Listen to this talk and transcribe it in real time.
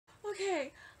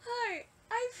Okay, hi.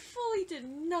 I fully did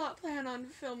not plan on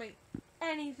filming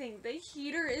anything. The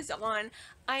heater is on.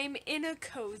 I'm in a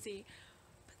cozy.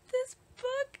 But this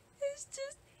book is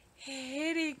just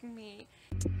hitting me.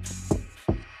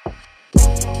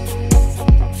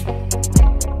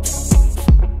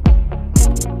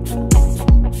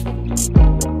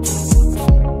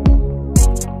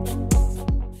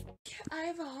 I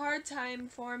have a hard time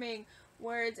forming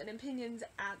words and opinions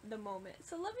at the moment.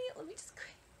 So let me just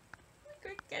quick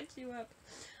catch you up.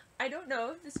 I don't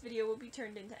know if this video will be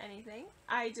turned into anything.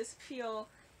 I just feel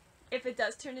if it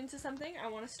does turn into something, I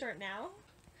want to start now.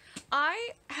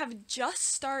 I have just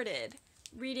started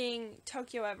reading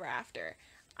Tokyo Ever After.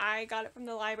 I got it from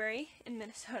the library in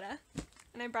Minnesota,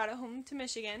 and I brought it home to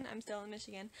Michigan. I'm still in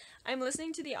Michigan. I'm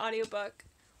listening to the audiobook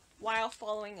while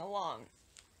following along.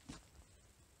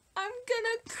 I'm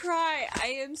gonna cry. I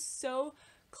am so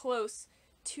close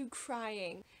to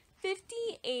crying.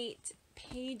 58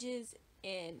 pages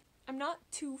in. I'm not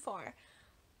too far.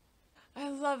 I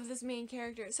love this main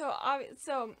character. So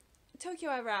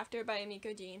Tokyo Ever After by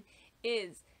Amiko Jean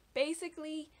is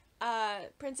basically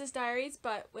Princess Diaries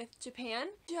but with Japan.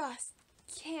 Just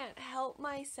can't help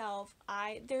myself.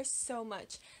 There's so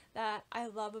much that I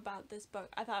love about this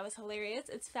book. I thought it was hilarious.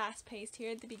 It's fast-paced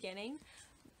here at the beginning.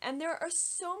 And there are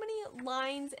so many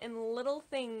lines and little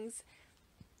things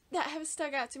that have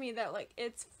stuck out to me that, like,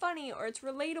 it's funny or it's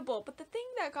relatable. But the thing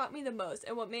that got me the most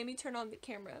and what made me turn on the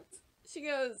camera, she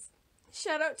goes,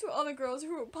 "Shout out to all the girls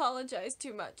who apologize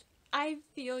too much. I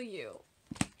feel you."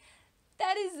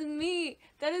 That is me.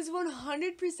 That is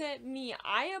 100% me.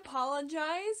 I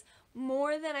apologize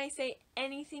more than I say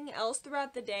anything else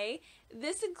throughout the day.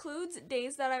 This includes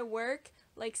days that I work,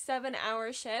 like,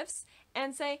 7-hour shifts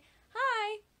and say,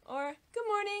 "Hi," or "Good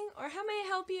morning," or "How may I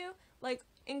help you?" Like,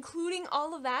 including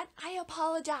all of that, I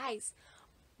apologize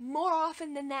more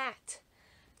often than that.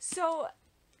 So,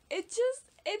 it's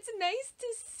nice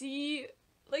to see,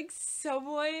 like,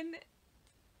 someone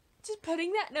just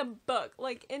putting that in a book,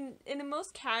 like, in a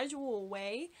most casual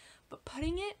way, but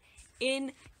putting it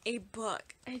in a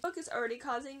book. And the book is already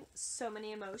causing so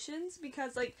many emotions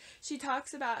because, like, she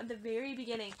talks about at the very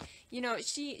beginning, you know,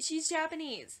 she's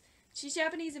Japanese. She's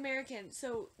Japanese American,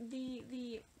 so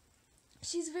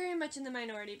she's very much in the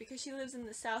minority because she lives in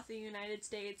the south of the United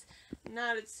States,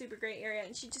 not a super great area,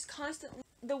 and she just constantly,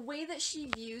 the way that she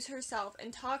views herself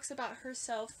and talks about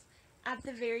herself at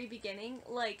the very beginning,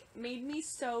 like, made me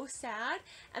so sad.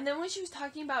 And then when she was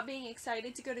talking about being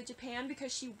excited to go to Japan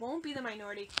because she won't be the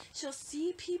minority, she'll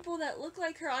see people that look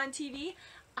like her on TV,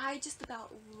 I just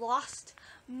about lost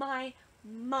my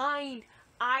mind.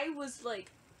 I was,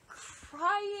 like,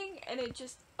 crying, and it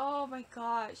just, oh my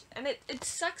gosh. And it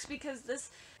sucks because this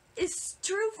is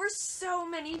true for so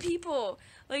many people.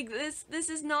 Like, this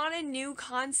is not a new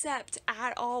concept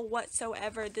at all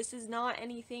whatsoever. This is not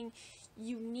anything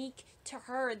unique to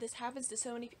her. This happens to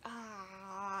so many people.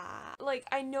 Like,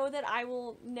 I know that I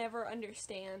will never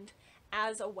understand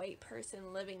as a white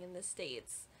person living in the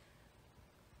States,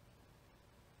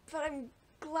 but I'm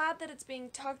glad that it's being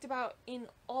talked about in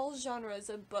all genres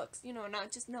of books, you know,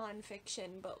 not just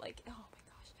nonfiction, but, like, oh my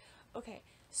gosh. Okay,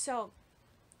 so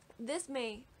this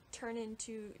may turn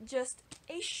into just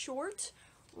a short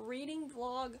reading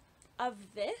vlog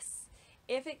of this.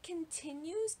 If it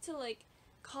continues to, like,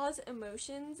 cause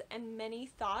emotions and many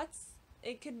thoughts,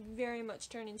 it could very much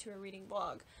turn into a reading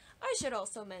vlog. I should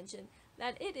also mention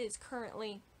that it is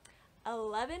currently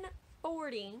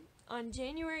 11:40 on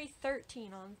January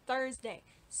 13 on Thursday.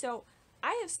 So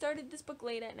I have started this book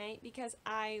late at night because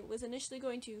I was initially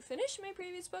going to finish my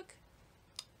previous book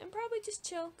and probably just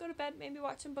chill, go to bed, maybe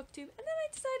watch some booktube, and then I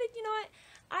decided, you know what,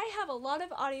 I have a lot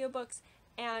of audiobooks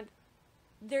and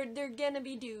they're gonna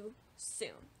be due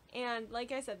soon. And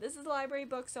like I said, this is a library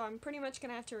book, so I'm pretty much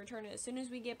gonna have to return it as soon as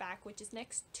we get back, which is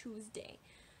next Tuesday.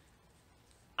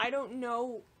 I don't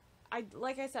know,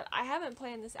 like I said, I haven't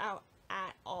planned this out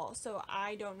at all, so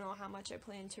I don't know how much I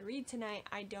plan to read tonight.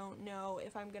 I don't know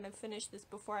if I'm gonna finish this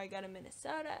before I go to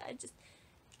Minnesota.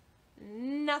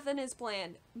 Nothing is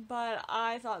planned, but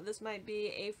I thought this might be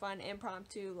a fun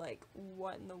impromptu, like,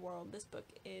 what in the world. This book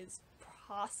is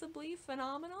possibly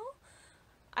phenomenal.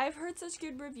 I've heard such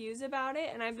good reviews about it,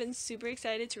 and I've been super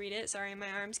excited to read it. Sorry,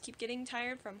 my arms keep getting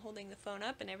tired from holding the phone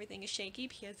up, and everything is shaky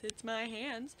because it's my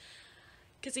hands.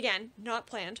 Because, again, not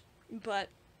planned, but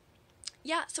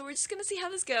yeah, so we're just gonna see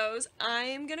how this goes.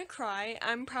 I'm gonna cry.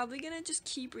 I'm probably gonna just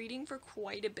keep reading for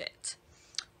quite a bit.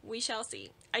 We shall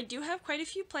see. I do have quite a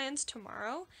few plans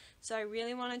tomorrow, so I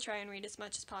really want to try and read as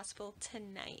much as possible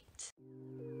tonight.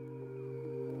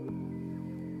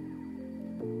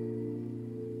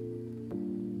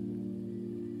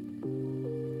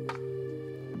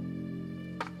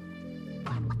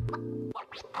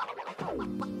 Meeting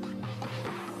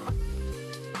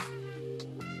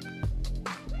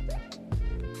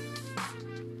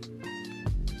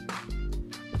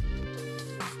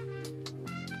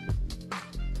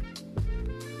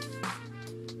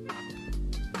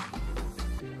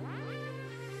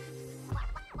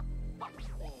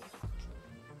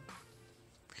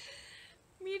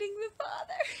the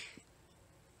father.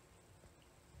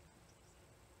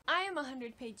 I am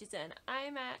 100 pages in. I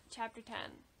am at chapter 10,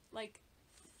 like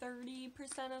 30%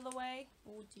 of the way.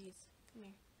 Oh geez, come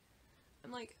here.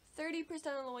 I'm like 30%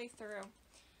 of the way through.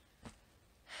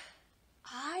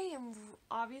 I am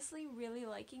obviously really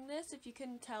liking this, if you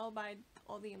couldn't tell by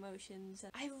all the emotions.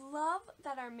 I love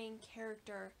that our main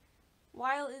character,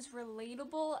 while is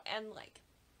relatable and like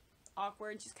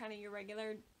awkward, just kind of your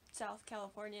regular South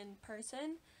Californian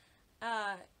person,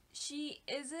 she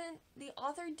isn't, the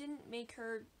author didn't make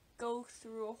her go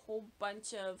through a whole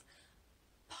bunch of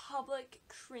public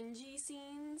cringy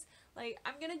scenes. Like,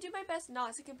 I'm gonna do my best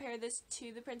not to compare this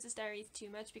to The Princess Diaries too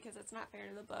much because that's not fair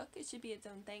to the book. It should be its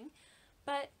own thing.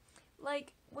 But,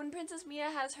 like, when Princess Mia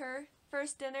has her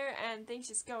first dinner and things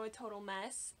just go a total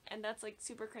mess, and that's, like,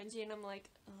 super cringy, and I'm like,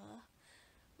 ugh.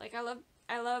 Like, I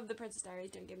love The Princess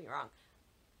Diaries, don't get me wrong.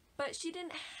 But she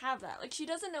didn't have that. Like, she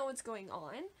doesn't know what's going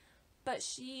on, but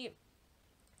she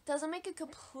doesn't make a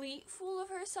complete fool of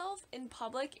herself in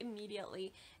public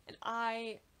immediately, and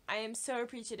I am so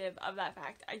appreciative of that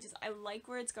fact. I like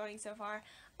where it's going so far.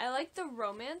 I like the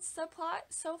romance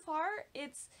subplot so far.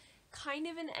 It's kind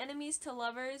of an enemies to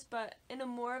lovers, but in a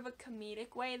more of a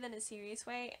comedic way than a serious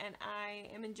way, and I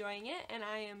am enjoying it, and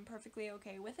I am perfectly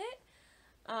okay with it.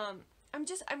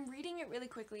 I'm reading it really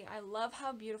quickly. I love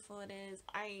how beautiful it is.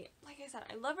 Like I said,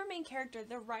 I love her main character.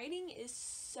 The writing is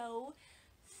so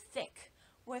thick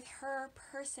with her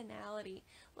personality.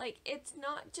 Like, it's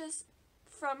not just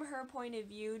from her point of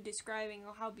view describing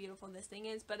how beautiful this thing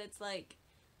is, but it's like,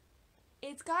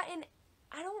 it's got an,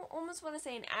 I don't almost want to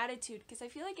say an attitude, because I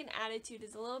feel like an attitude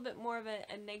is a little bit more of a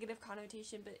negative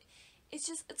connotation, but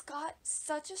it's got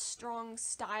such a strong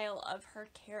style of her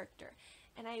character.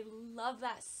 And I love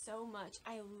that so much.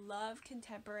 I love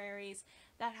contemporaries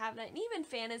that have that, and even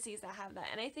fantasies that have that.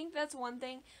 And I think that's one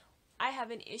thing I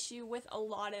have an issue with a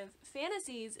lot of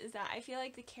fantasies, is that I feel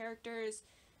like the characters,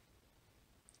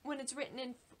 when it's written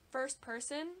in first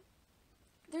person,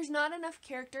 there's not enough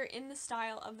character in the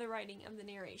style of the writing of the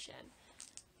narration.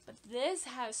 But this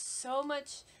has so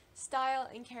much style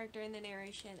and character in the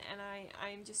narration, and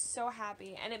I'm just so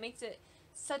happy. And it makes it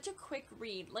such a quick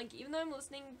read. Like, even though I'm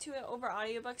listening to it over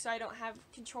audiobook, so I don't have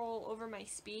control over my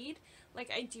speed,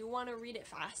 like, I do want to read it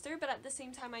faster, but at the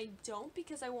same time I don't,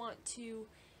 because I want to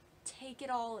take it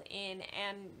all in,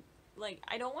 and like,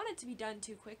 I don't want it to be done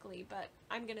too quickly, but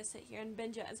I'm gonna sit here and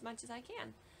binge it as much as I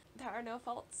can. There are no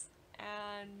faults,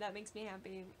 and that makes me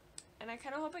happy. And I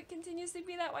kind of hope it continues to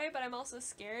be that way, but I'm also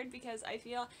scared, because I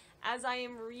feel as I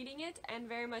am reading it and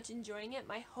very much enjoying it,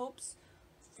 my hopes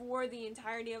for the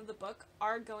entirety of the book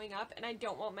are going up, and I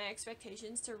don't want my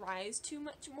expectations to rise too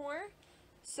much more.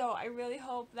 So I really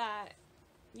hope that,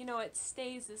 you know, it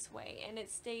stays this way, and it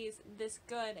stays this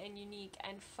good and unique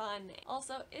and fun.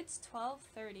 Also, it's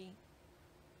 12:30,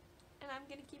 and I'm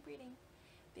gonna keep reading,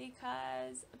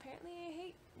 because apparently I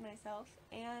hate myself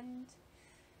and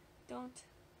don't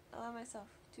allow myself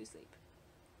to sleep.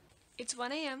 It's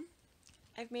 1 a.m.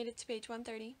 I've made it to page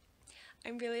 130.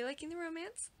 I'm really liking the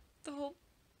romance, the whole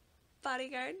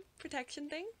bodyguard protection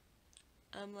thing.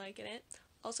 I'm liking it.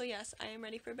 Also, yes, I am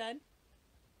ready for bed.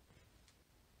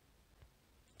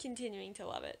 Continuing to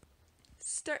love it.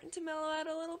 Starting to mellow out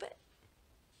a little bit,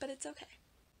 but it's okay.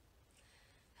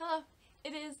 Hello,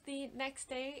 it is the next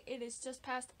day. It is just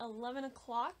past 11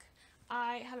 o'clock.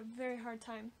 I had a very hard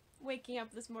time waking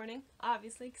up this morning,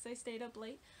 obviously, because I stayed up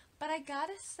late, but I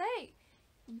gotta say,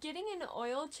 getting an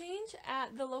oil change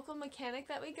at the local mechanic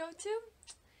that we go to,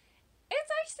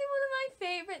 it's actually one of my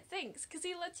favorite things, because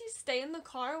he lets you stay in the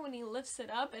car when he lifts it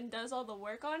up and does all the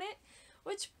work on it,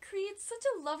 which creates such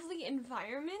a lovely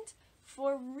environment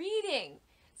for reading.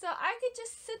 So I could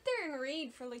just sit there and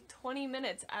read for like 20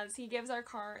 minutes as he gives our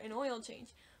car an oil change.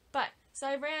 So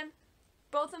I ran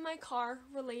both of my car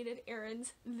related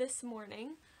errands this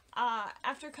morning.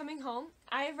 After coming home,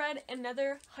 I read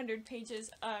another 100 pages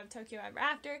of Tokyo Ever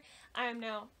After. I am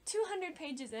now 200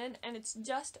 pages in, and it's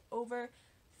just over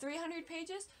 300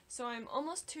 pages, so I'm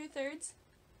almost 2/3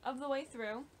 of the way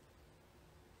through.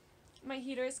 My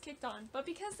heater is kicked on, but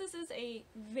because this is a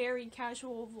very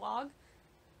casual vlog,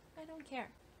 I don't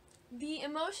care. The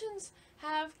emotions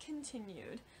have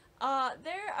continued.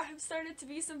 There have started to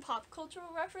be some pop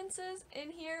cultural references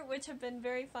in here, which have been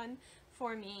very fun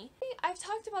for me. I've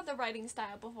talked about the writing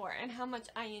style before and how much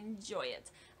I enjoy it.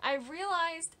 I've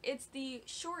realized it's the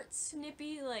short,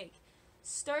 snippy, like,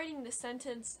 starting the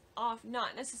sentence off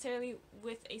not necessarily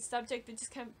with a subject, but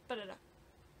just kind of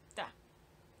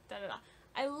da-da-da.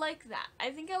 I like that. I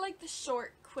think I like the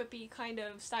short, quippy kind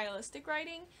of stylistic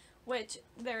writing, which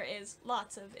there is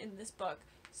lots of in this book.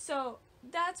 So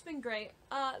that's been great.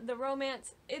 The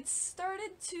romance, it's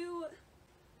started to,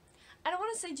 I don't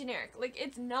want to say generic, like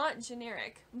it's not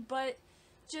generic, but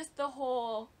just the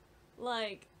whole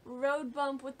like road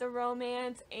bump with the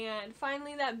romance, and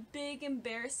finally that big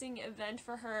embarrassing event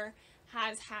for her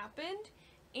has happened,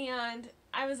 and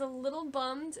I was a little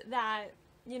bummed that,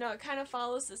 you know, it kind of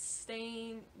follows the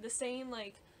same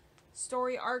like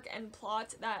story arc and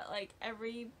plot that like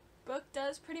every book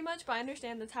does pretty much, but I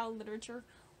understand that's how literature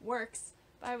works.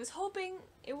 But I was hoping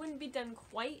it wouldn't be done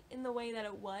quite in the way that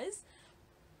it was,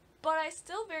 but I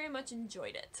still very much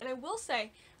enjoyed it. And I will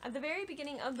say, at the very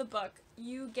beginning of the book,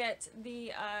 you get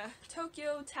the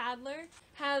Tokyo Tattler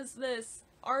has this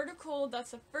article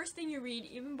that's the first thing you read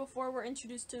even before we're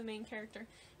introduced to the main character,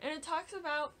 and it talks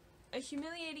about a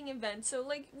humiliating event, so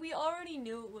like we already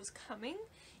knew it was coming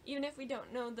even if we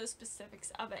don't know the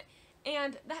specifics of it,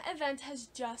 and that event has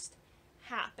just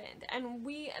happened, and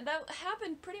that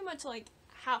happened pretty much like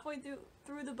halfway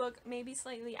through the book, maybe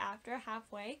slightly after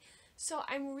halfway. So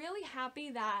I'm really happy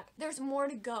that there's more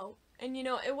to go, and you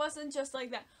know, it wasn't just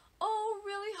like that, oh,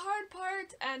 really hard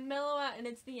part and mellow out and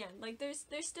it's the end. Like there's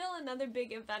still another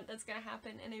big event that's gonna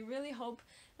happen, and I really hope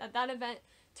that that event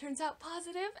turns out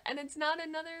positive and it's not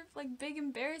another like big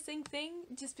embarrassing thing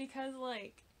just because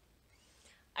like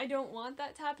I don't want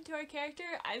that to happen to our character.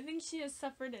 I think she has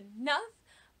suffered enough,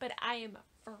 but I am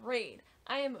afraid.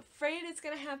 I am afraid it's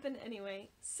gonna happen anyway.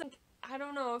 So I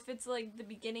don't know if it's like the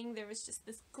beginning, there was just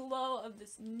this glow of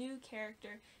this new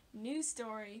character, new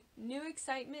story, new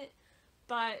excitement,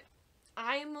 but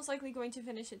I am most likely going to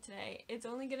finish it today. It's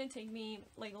only going to take me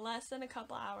like less than a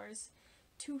couple hours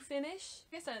to finish.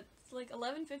 Like I said, it's like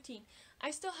 11:15.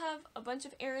 I still have a bunch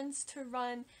of errands to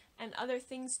run and other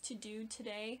things to do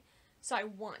today, so I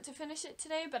want to finish it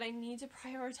today, but I need to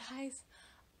prioritize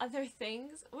other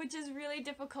things, which is really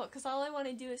difficult because all I want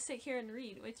to do is sit here and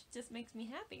read, which just makes me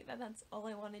happy that that's all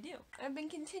I want to do. I've been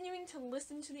continuing to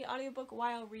listen to the audiobook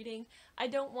while reading. I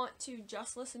don't want to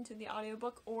just listen to the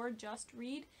audiobook or just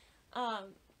read,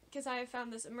 because I have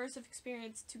found this immersive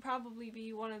experience to probably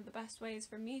be one of the best ways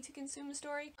for me to consume a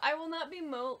story. I will not be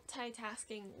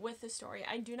multitasking with the story.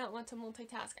 I do not want to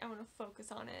multitask. I want to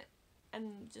focus on it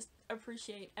and just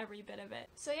appreciate every bit of it.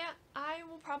 So yeah, I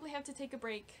will probably have to take a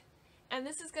break. And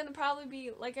this is going to probably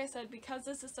be, like I said, because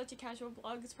this is such a casual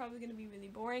vlog, it's probably going to be really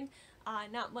boring.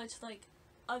 Not much like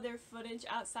other footage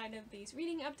outside of these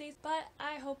reading updates, but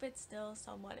I hope it's still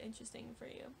somewhat interesting for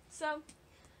you. So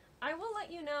I will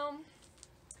let you know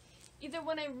either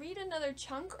when I read another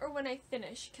chunk or when I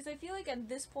finish, because I feel like at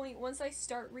this point, once I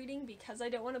start reading, because I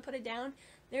don't want to put it down,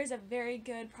 there's a very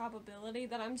good probability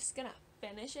that I'm just going to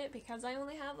finish it because I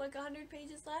only have like 100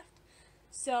 pages left.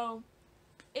 So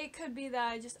it could be that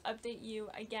I just update you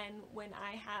again when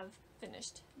I have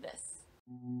finished this.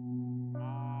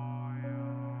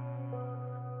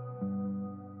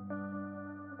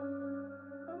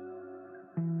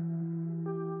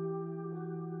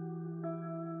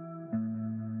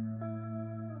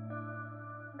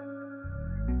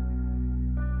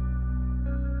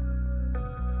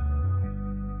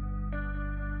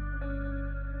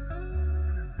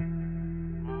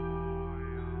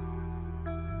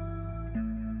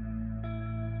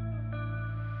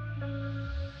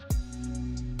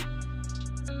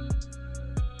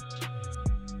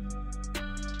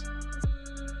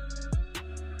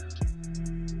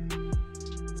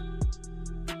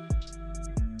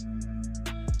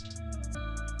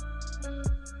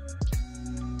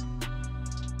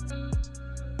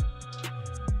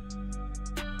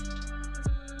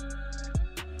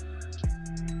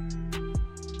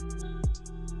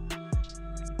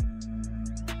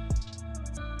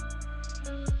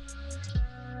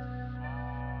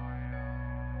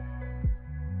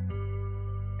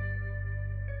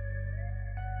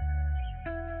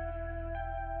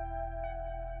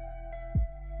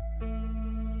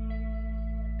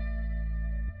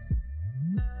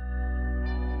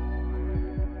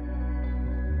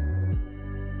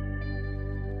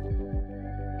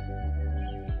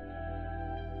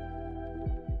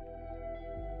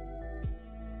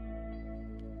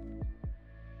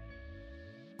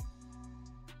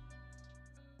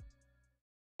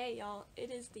 Hey y'all,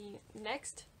 it is the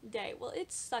next day. Well,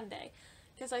 it's Sunday,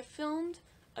 because I filmed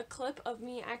a clip of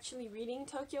me actually reading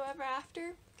Tokyo Ever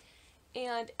After,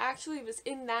 and actually it was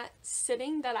in that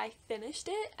sitting that I finished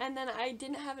it, and then I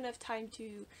didn't have enough time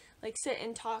to like sit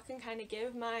and talk and kind of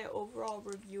give my overall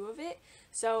review of it.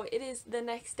 So it is the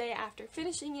next day after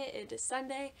finishing it. It is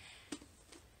Sunday,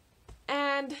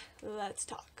 and let's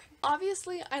talk.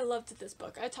 Obviously, I loved this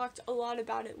book. I talked a lot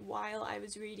about it while I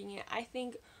was reading it. I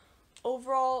think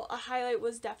overall a highlight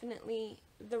was definitely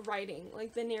the writing,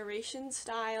 like the narration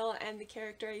style and the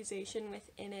characterization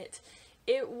within it.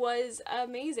 It was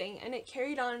amazing, and it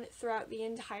carried on throughout the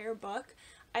entire book.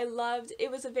 I loved,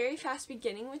 it was a very fast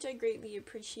beginning, which I greatly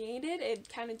appreciated. It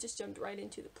kind of just jumped right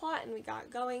into the plot and we got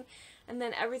going, and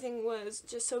then everything was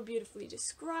just so beautifully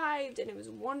described, and it was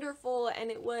wonderful,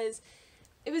 and it was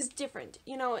different.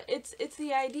 You know, it's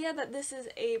the idea that this is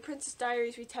a Princess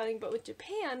Diaries retelling but with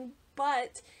Japan,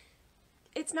 but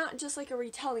it's not just like a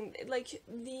retelling. Like,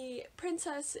 the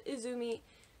Princess Izumi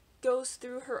goes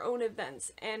through her own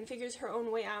events and figures her own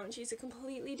way out, and she's a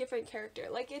completely different character.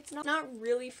 Like, it's not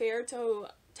really fair to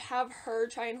have her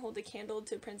try and hold a candle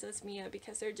to Princess Mia,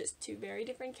 because they're just two very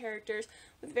different characters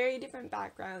with very different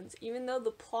backgrounds. Even though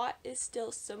the plot is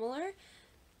still similar,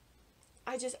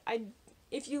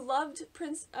 if you loved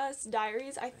Princess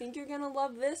Diaries, I think you're gonna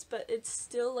love this, but it's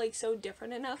still like so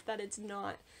different enough that it's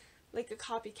not like a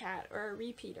copycat or a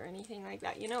repeat or anything like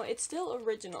that. You know, it's still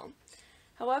original.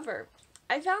 However,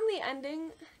 I found the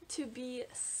ending to be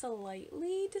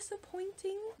slightly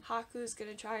disappointing. Haku's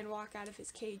gonna try and walk out of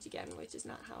his cage again, which is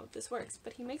not how this works,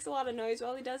 but he makes a lot of noise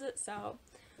while he does it, so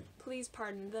please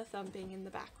pardon the thumping in the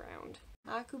background.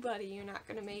 Haku buddy, you're not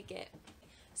gonna make it.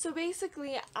 So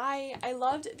basically, I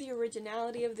loved the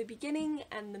originality of the beginning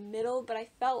and the middle, but I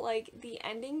felt like the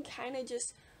ending kind of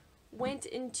just went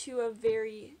into a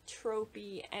very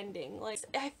tropey ending. Like,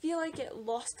 I feel like it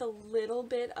lost a little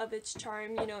bit of its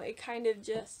charm. You know, it kind of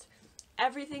just,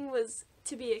 everything was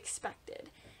to be expected,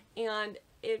 and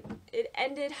it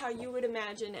ended how you would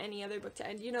imagine any other book to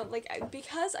end. You know, like,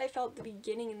 because I felt the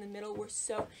beginning and the middle were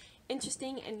so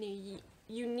interesting and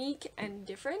unique and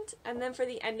different, and then for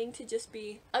the ending to just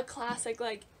be a classic,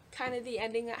 like kind of the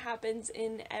ending that happens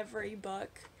in every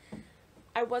book,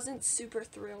 I wasn't super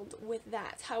thrilled with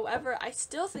that. However, I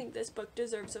still think this book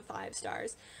deserves a 5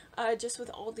 stars, just with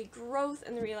all the growth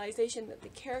and the realization that the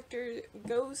character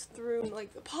goes through,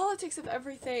 like the politics of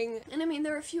everything. And I mean,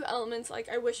 there are a few elements, like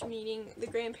I wish meeting the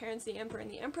grandparents, the Emperor and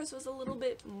the Empress, was a little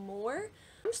bit more.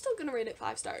 I'm still gonna rate it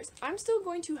 5 stars. I'm still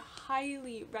going to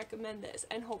highly recommend this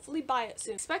and hopefully buy it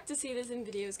soon. Expect to see this in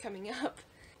videos coming up.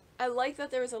 I like that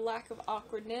there was a lack of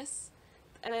awkwardness,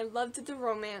 and I loved the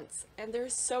romance, and there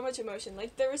was so much emotion.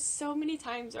 Like, there was so many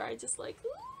times where I just like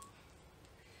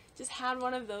just had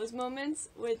one of those moments,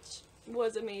 which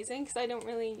was amazing because I don't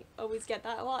really always get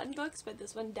that a lot in books, but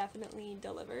this one definitely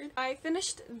delivered. I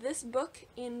finished this book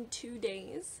in 2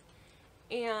 days,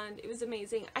 and it was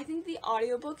amazing. I think the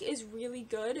audiobook is really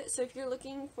good, so if you're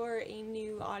looking for a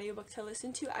new audiobook to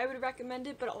listen to, I would recommend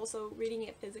it, but also reading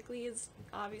it physically is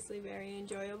obviously very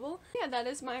enjoyable. Yeah, that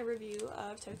is my review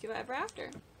of Tokyo Ever After.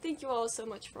 Thank you all so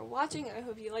much for watching. I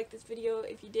hope you liked this video.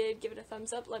 If you did, give it a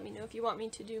thumbs up. Let me know if you want me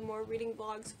to do more reading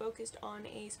vlogs focused on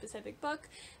a specific book.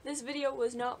 This video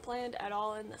was not planned at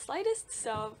all in the slightest,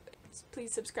 so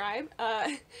please subscribe.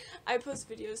 I post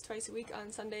videos twice a week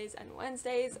on Sundays and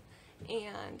Wednesdays,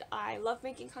 and I love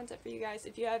making content for you guys.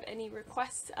 If you have any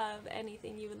requests of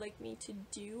anything you would like me to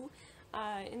do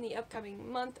in the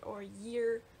upcoming month or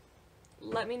year,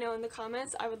 let me know in the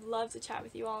comments. I would love to chat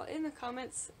with you all in the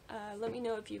comments. Let me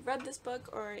know if you've read this book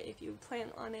or if you plan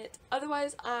on it.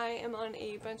 Otherwise, I am on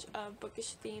a bunch of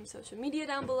bookish themed social media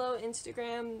down below: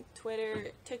 Instagram, Twitter,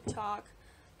 TikTok,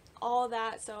 all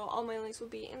that, so all my links will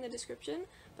be in the description.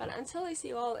 But until I see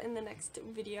you all in the next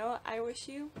video, I wish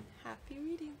you happy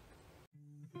reading.